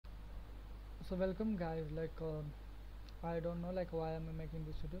So welcome guys, I don't know like why I'm making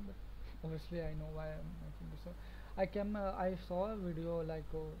this video, but obviously I know why I'm making this. So I saw a video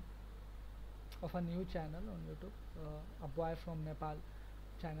of a new channel on YouTube, a boy from Nepal,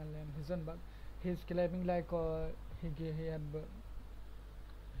 channel named Hizenberg. He's claiming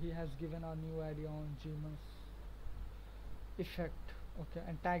he has given a new idea on Zeeman's effect, okay,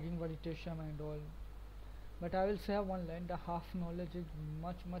 and tagging meditation and all. But I will say one line: the half knowledge is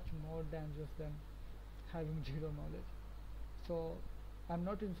much more dangerous than having zero knowledge. So I'm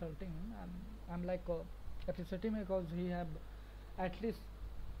not insulting him. I'm appreciating him because he have at least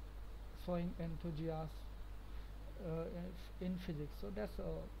showing enthusiasm in physics. So that's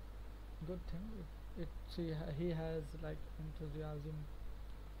a good thing. He has like enthusiasm.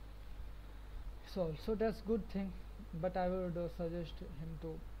 So that's good thing. But I would suggest him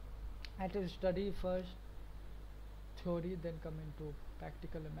to at least study first theory, then come into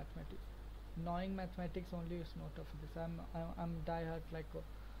practical and mathematics. Knowing mathematics only is not of this. I'm diehard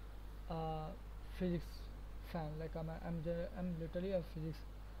physics fan. I'm literally a physics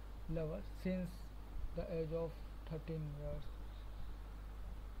lover since the age of 13 years.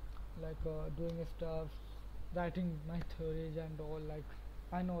 Doing stuff, writing my theories and all. Like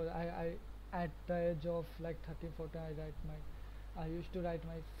I know I at the age of like 13, 14, I used to write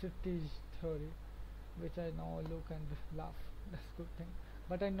my 50s theory, which I now look and laugh. That's good thing.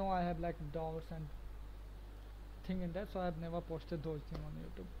 But I know I have like doubts and thing in that, so I have never posted those things on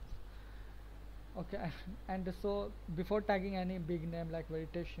YouTube. Okay, and so before tagging any big name like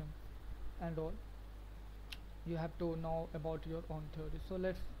meditation and all, you have to know about your own theory. So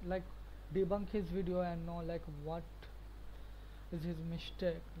let's like debunk his video and know like what is his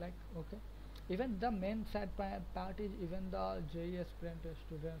mistake. Like okay, even the main sad part is even the JE aspirant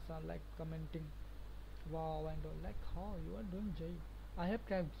students are like commenting wow and all, like how you are doing JE. I have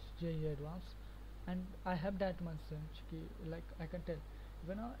cracked JE advanced and I have that much sense ki, like I can tell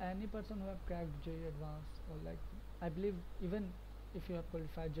any person who have cracked JE advanced or like I believe even if you have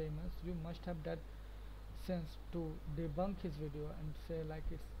qualified JE mains, you must have that sense to debunk his video and say like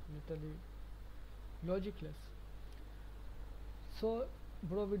it's literally logicless. So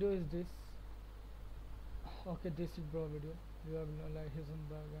bro video is this. Okay, this is bro video. You have like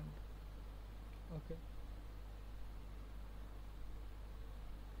Hizenberg and okay.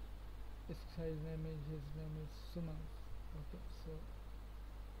 His name is Suman. Okay,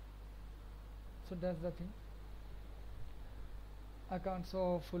 so that's the thing. I can't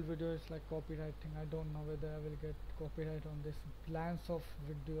show full video, it's like copyright thing. I don't know whether I will get copyright on this plans of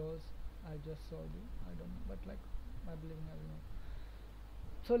videos I just showed you. I don't know, but like I believe I will know.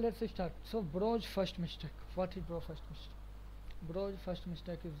 So let's start. So bro's first mistake. What is bro's first mistake? Bro's first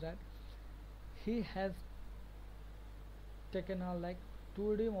mistake is that he has taken a like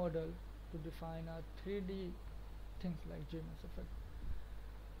 2D model to define a 3D things like Zeeman's effect,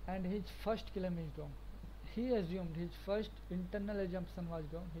 and his first claim is wrong. He assumed his first internal assumption was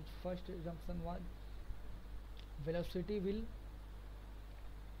wrong. His first assumption was velocity will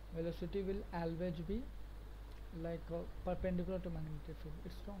always be perpendicular to magnetic field.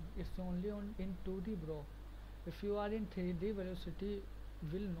 It's wrong. It's only on in 2D, bro. If you are in 3D, velocity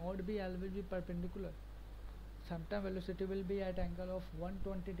will not be always be perpendicular. Sometimes velocity will be at angle of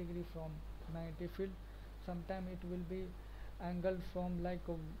 120 degree from magnetic field. Sometimes it will be angle from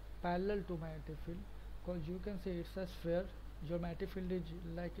parallel to magnetic field. Because you can say it's a sphere, your magnetic field is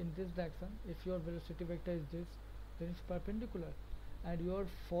like in this direction. If your velocity vector is this, then it's perpendicular, and your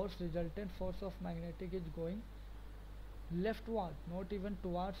resultant force of magnetic is going leftward, not even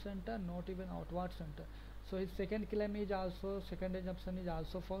towards center, not even outward center. So his second claim is also, second assumption is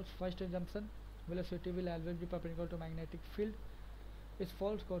also false. First assumption, velocity will always be perpendicular to magnetic field, is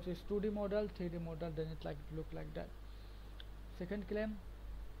false because it's 2D model. 3D model, then it look like that. Second claim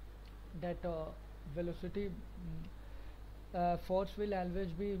that velocity force will always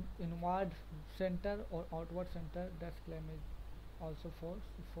be inward center or outward center, that claim is also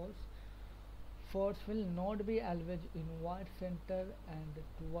false. Force will not be always inward center and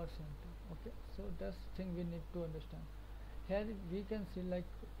toward center. Okay, so that's thing we need to understand. Here we can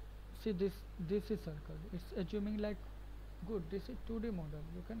see this is circle. It's assuming like good, this is 2D model.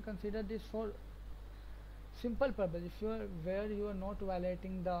 You can consider this for simple purpose. If you are where you are not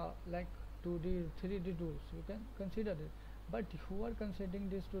violating the 2D 3D rules, you can consider it. But who are considering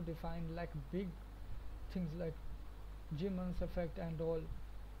this to define like big things like Zeeman's effect and all,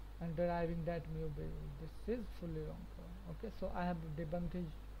 and deriving that mu basis, this is fully wrong. Okay, so I have debunked his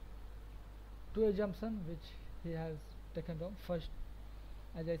two assumptions which he has taken wrong. First,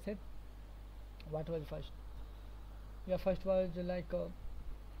 as I said, what was first? Yeah, first was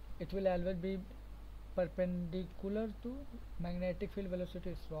it will always be perpendicular to magnetic field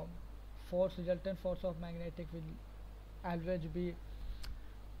velocity is wrong. Force, resultant force of magnetic will always be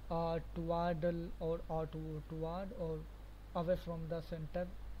toward or away from the center.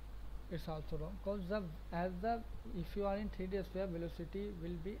 It's also wrong because the if you are in 3D sphere, velocity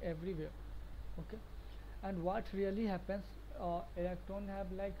will be everywhere. Okay, and what really happens, electron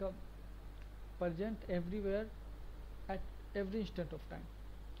have like a present everywhere at every instant of time.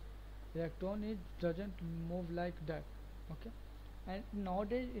 Electron is doesn't move like that. Okay, and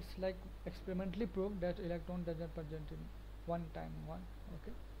nowadays it's like experimentally proved that electron doesn't present in one time one.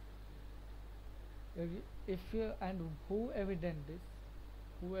 Okay, if you and who evident this,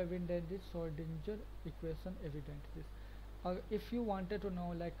 who evident this Schrodinger equation evident this. If you wanted to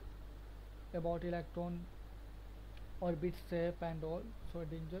know like about electron orbit shape and all,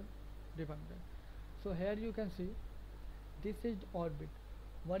 Schrodinger dependent. So here you can see this is orbit.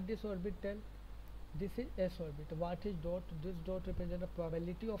 What this orbit tell? This is s orbit. What is dot? This dot represent the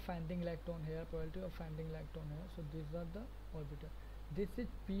probability of finding electron here, probability of finding electron here. So these are the orbital. This is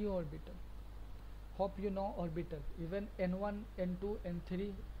p orbital. Hope you know orbital. Even n1, n2,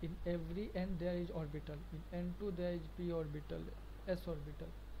 n3, in every n there is orbital. In n2 there is p orbital, s orbital.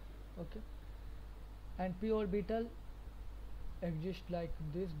 Okay, and p orbital exists like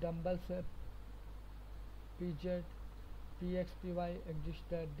this dumbbell shape. pz, px, py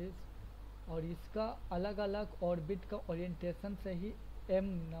exist at this, और इसका अलग अलग orbit का orientation से ही m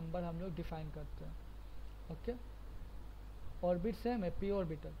number हम लोग define करते हैं. ओके, ऑर्बिट सेम है पी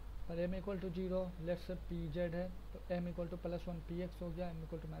ऑर्बिटल पर m equal to 0, let's say P Z है तो m equal to +1 P x हो गया, m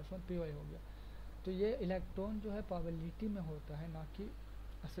equal to -1 P Y हो गया. तो ये इलेक्ट्रॉन जो है प्रोबेबिलिटी में होता है, ना कि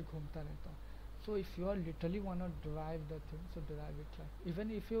ऐसे घूमता रहता है. So if you are literally wanna derive the thing, so derive it like,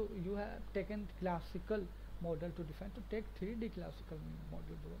 even if you have taken classical model to define, to take 3D classical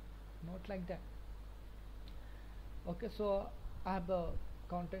model, bro, not like that. Okay, so I have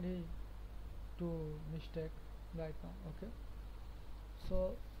counted his 2 mistake right now. Okay,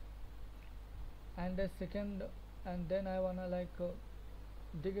 so and the second, and then I wanna like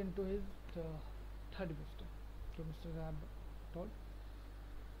dig into his third mistake. 2 mistakes I have told,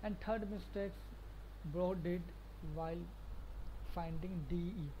 and third mistakes bro did while finding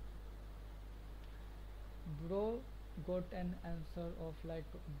DE. Bro got an answer of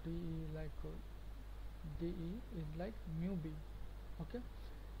like DE, like DE is like mu b. Okay,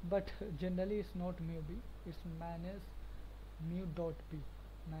 but generally it's not mu b, it's minus mu dot b,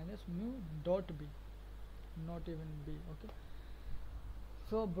 minus mu dot b, not even b. Okay,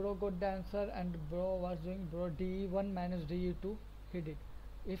 so bro got the answer, and bro was doing bro DE1 minus DE2 he did.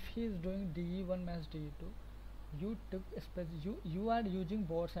 If he is doing DE1 minus DE2, you took you are using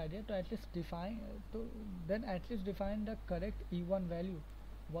Bohr's idea to at least define then at least define the correct E1 value.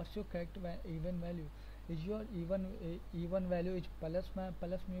 What's your correct even value? Is your even value is plus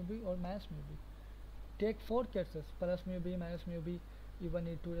mu b or minus mu b? Take 4 cases, plus mu b, minus mu b, E1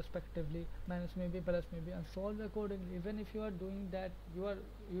 E2 respectively, minus mu b, plus mu b, and solve accordingly. Even if you are doing that,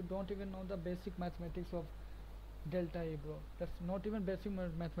 you don't even know the basic mathematics of delta A, bro. That's not even basic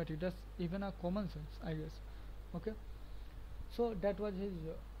mathematics, that's even a common sense, I guess. Okay, so that was his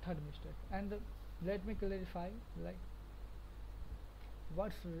third mistake. And let me clarify, like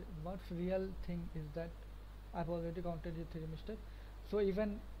what's real thing is that I've already counted the 3 mistakes. So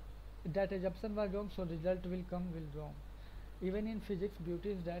even that assumption was wrong, so result will wrong. Even in physics,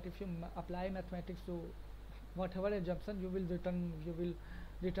 beauty is that if you apply mathematics to whatever assumption, you will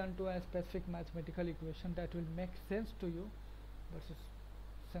return to a specific mathematical equation that will make sense to you, but it's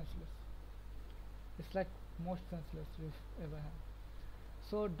senseless. It's like most senseless you've ever had.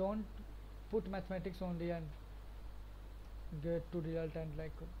 So don't put mathematics only and get to result and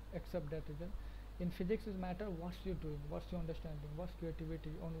like accept that result. In physics is matter what you're doing, what's your understanding, what's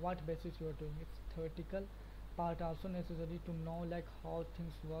creativity, on what basis you are doing. It's theoretical part also necessary to know like how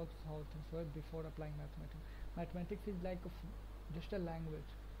things work before applying mathematics. Mathematics is like just a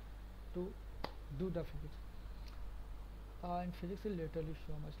language to do the physics. And physics is literally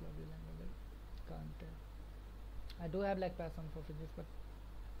so much lovely language, I can't tell. I do have like passion for physics, but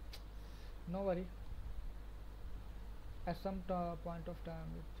no worry. At some point of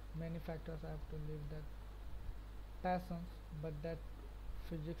time, with many factors, I have to leave that passions, but that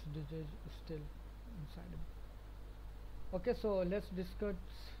physics disease is still inside me. Okay, so let's discuss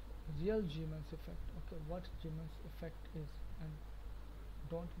real Zeeman's effect. Okay, what Zeeman's effect is, and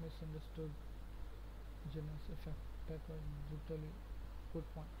don't misunderstood Zeeman's effect. That was literally good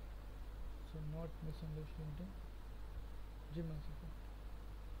point. So not misunderstanding Zeeman's effect.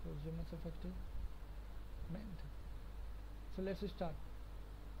 So Zeeman's effect is main thing. So let's start.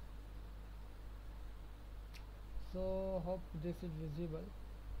 So hope this is visible.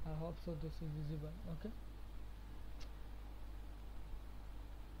 I hope so this is visible. Okay,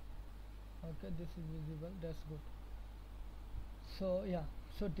 okay, this is visible, that's good. So yeah,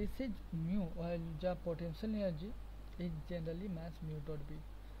 so this is mu, the potential energy is generally mass mu dot b.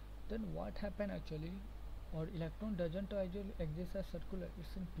 Then what happen actually, or electron doesn't actually exist as circular,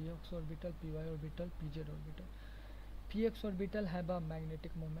 it's in px orbital, py orbital, pz orbital. Px orbital have a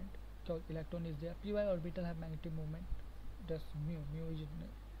magnetic moment, so electron is there. Py orbital have magnetic moment, that's mu. Mu is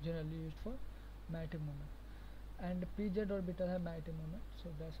generally used for magnetic moment. And pz orbital have magnetic moment, so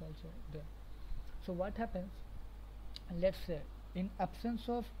that's also there. So what happens, let's say in absence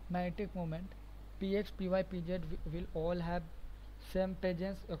of magnetic moment, px, py, pz will all have same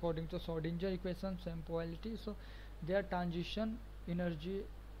presence according to Schrodinger equation, same polarity, so their transition energy,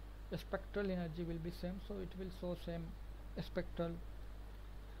 spectral energy will be same, so it will show same spectral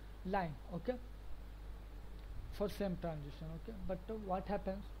line. Okay, for same transition. Okay, but what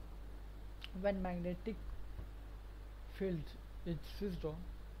happens when magnetic field is switched on,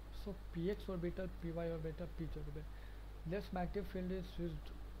 so px orbital, py orbital, pz orbital, this magnetic field is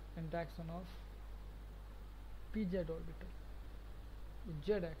switched in direction of pz orbital,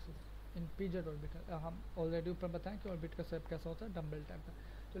 z axis in pz orbital. हम already ऊपर बताएं कि orbit का shape कैसा होता है, dumbbell type का.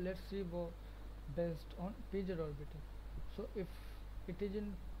 तो लेट्स सी वो based on pz orbital. So if it is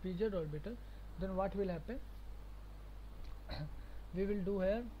in pz orbital, then what will happen, we will do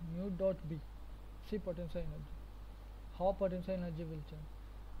here mu dot b. See potential energy, how potential energy will change.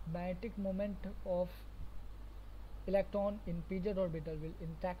 Magnetic moment of electron in pz orbital will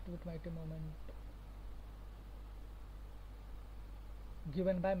interact with magnetic moment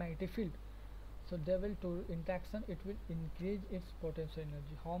given by magnetic field, so there will to interaction, it will increase its potential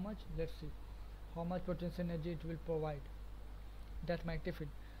energy. How much, let's see how much potential energy it will provide, that magnetic field.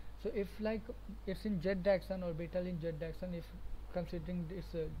 So if like it's in z direction, orbital in z direction, if considering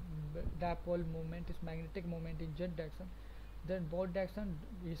this dipole moment is magnetic moment in z direction, then both direction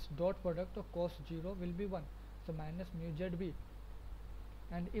is dot product of cos 0 will be 1, so minus mu zb.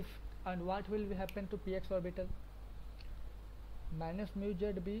 And if, and what will happen to px orbital, minus mu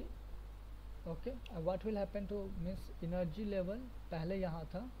zb. Okay, what will happen to means energy level पहले यहाँ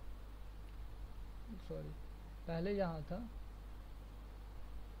था, sorry पहले यहाँ था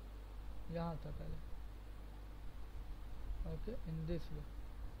पहले. Okay, in this way,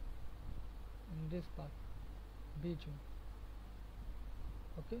 in this part बीच में.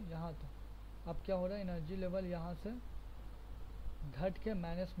 Okay, यहाँ था. अब क्या हो रहा है, एनर्जी लेवल यहाँ से घट के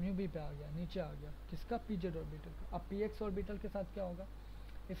माइनस म्यू बी पे आ गया, नीचे आ गया, किसका, पीजेड ऑर्बिटल का. अब पीएक्स ऑर्बिटल के साथ क्या होगा,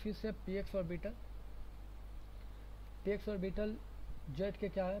 इफ यू से पीएक्स ऑर्बिटल जेड के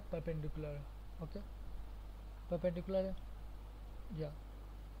क्या है, परपेंडिकुलर है. ओके, परपेंडिकुलर है या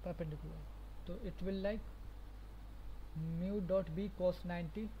परपेंडिकुलर है, तो it will like mu dot B cos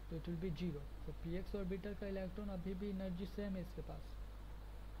 90, तो इट विल बी 0. तो पीएक्स ऑर्बिटल का इलेक्ट्रॉन अभी भी एनर्जी सेम है इसके पास,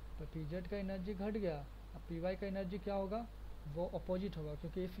 पर पीजेड का एनर्जी घट गया. अब पीवाई का एनर्जी क्या होगा, वो अपोजिट होगा,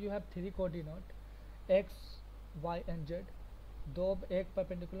 क्योंकि if you have 3 coordinate x Y and Z, दो एक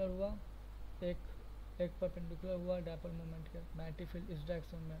परपेंडिकुलर हुआ, एक परपेंडिकुलर हुआ डायपोल मोमेंट के, मैग्नेटिक फील्ड इस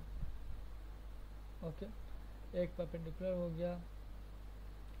डायरेक्शन में. ओके, एक परपेंडिकुलर हो गया,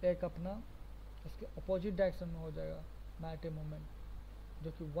 एक अपना इसके अपोजिट डायरेक्शन में हो जाएगा मैग्नेटिक मोमेंट,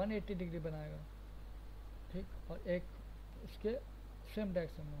 जो कि 180 डिग्री बनाएगा. ठीक, और एक इसके सेम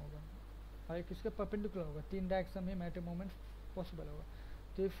डायरेक्शन में होगा, और एक इसके परपेंडिकुलर होगा. 3 डायरेक्शन में मैग्नेटिक मोमेंट पॉसिबल होगा.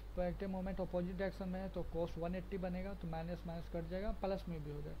 तो if magnetic moment opposite direction में है तो कॉस 180 बनेगा, तो माइनस माइनस कट जाएगा, प्लस में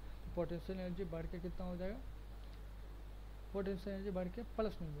भी हो जाएगा. तो पोटेंशियल एनर्जी बढ़ के कितना हो जाएगा, पोटेंशियल एनर्जी बढ़ के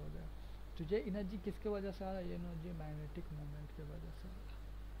प्लस में भी हो जाएगा. तो ये एनर्जी किसके वजह से आ रहा है, ये एनर्जी मैग्नेटिक मोमेंट की वजह से आ रहा है.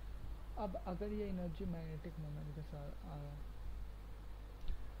 अब अगर ये एनर्जी मैग्नेटिक मोमेंट के साथ आ रहा है,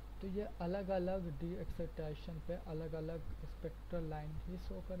 तो ये अलग अलग डी एक्साइटेशन पे अलग अलग स्पेक्ट्रल लाइन ही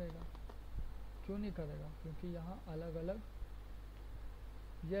शो करेगा. क्यों नहीं करेगा, क्योंकि यहाँ अलग अलग,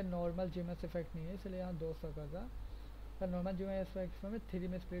 ये नॉर्मल जीमस इफेक्ट नहीं है, इसलिए यहाँ 2 शो कर रहा. पर नॉर्मल जीमस इफेक्ट में 3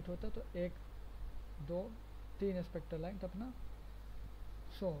 में स्प्लिट होता, तो 1 2 3 स्पेक्ट्रल लाइन अपना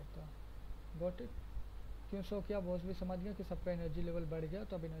शो होता. Got it. क्यों शो किया, बॉस भी समझ गया कि सबका एनर्जी लेवल बढ़ गया,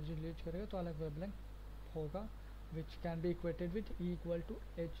 तो अब एनर्जी रिलीज करेगा तो अलग वेवलेंथ होगा, which can be equated with E equal to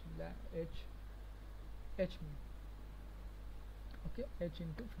h mu. Okay, h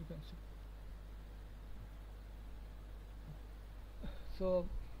into frequency. So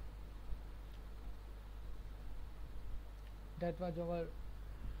that was our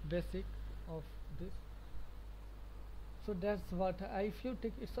basic of this. So that's what if you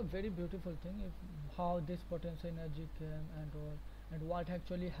take, it's a very beautiful thing, if how this potential energy came and all, and what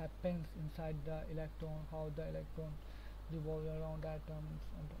actually happens inside the electron, how the electron revolve around atoms,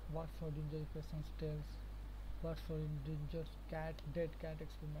 and what Schrodinger equation tells, what Schrodinger's dead cat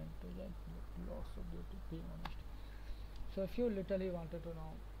experiment. Like lots of beauty, being honest. So if you literally wanted to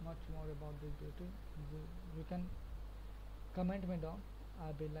know much more about this beauty, you can comment me down.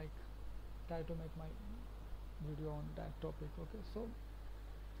 I'll be like try to make my video on that topic. Okay, so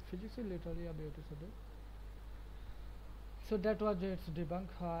physics is literally a beauty subject. So that was its debunk.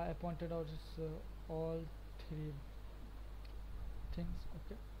 I pointed out all three things.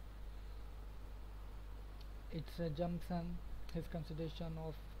 Okay, it's a Johnson, his consideration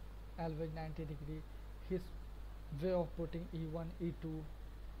of always 90-degree, his way of putting E1, E2,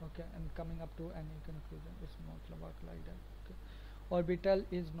 okay, and coming up to any conclusion. It's not work like that. Okay, orbital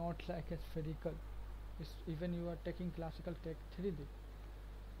is not like a spherical. It's even you are taking classical, take 3D.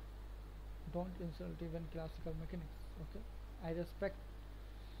 Don't insult even classical mechanics. Okay, I respect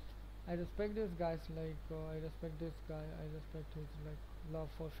I respect this guys, like I respect this guy, I respect his like love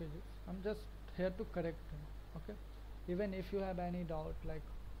for physics. I'm just here to correct him. Okay, even if you have any doubt, like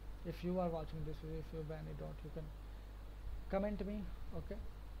if you are watching this video, if you have any doubt, you can comment me. Okay,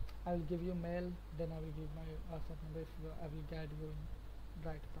 I will give you mail, then I will give my WhatsApp number. If I will guide you in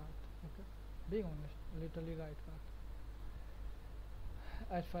right path. Okay, being honest, literally right path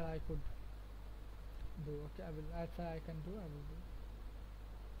as far I could do. Okay, I will, as far I can do, I will do.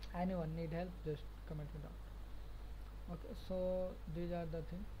 Anyone need help, just comment me down. Okay, so these are the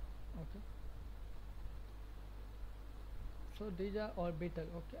things. Okay, so these are orbital.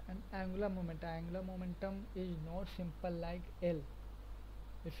 Okay, and angular momentum is not simple like L.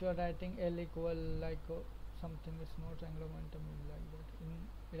 If you are writing L equal like something, it's not angular momentum is like that.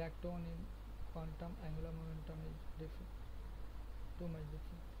 In electron, in quantum, angular momentum is different, too much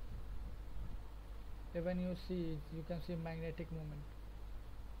different. Even you see, you can see magnetic moment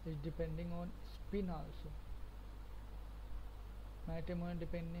is depending on spin also. Magnetic moment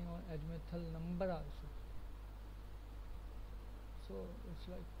depending on azimuthal number also. So it's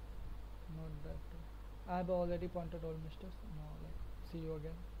like not that. I have already pointed all misters. Now like see you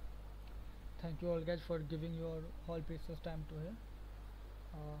again. Thank you all guys for giving your whole precious time to here.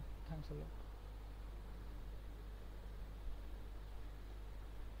 Thanks a lot.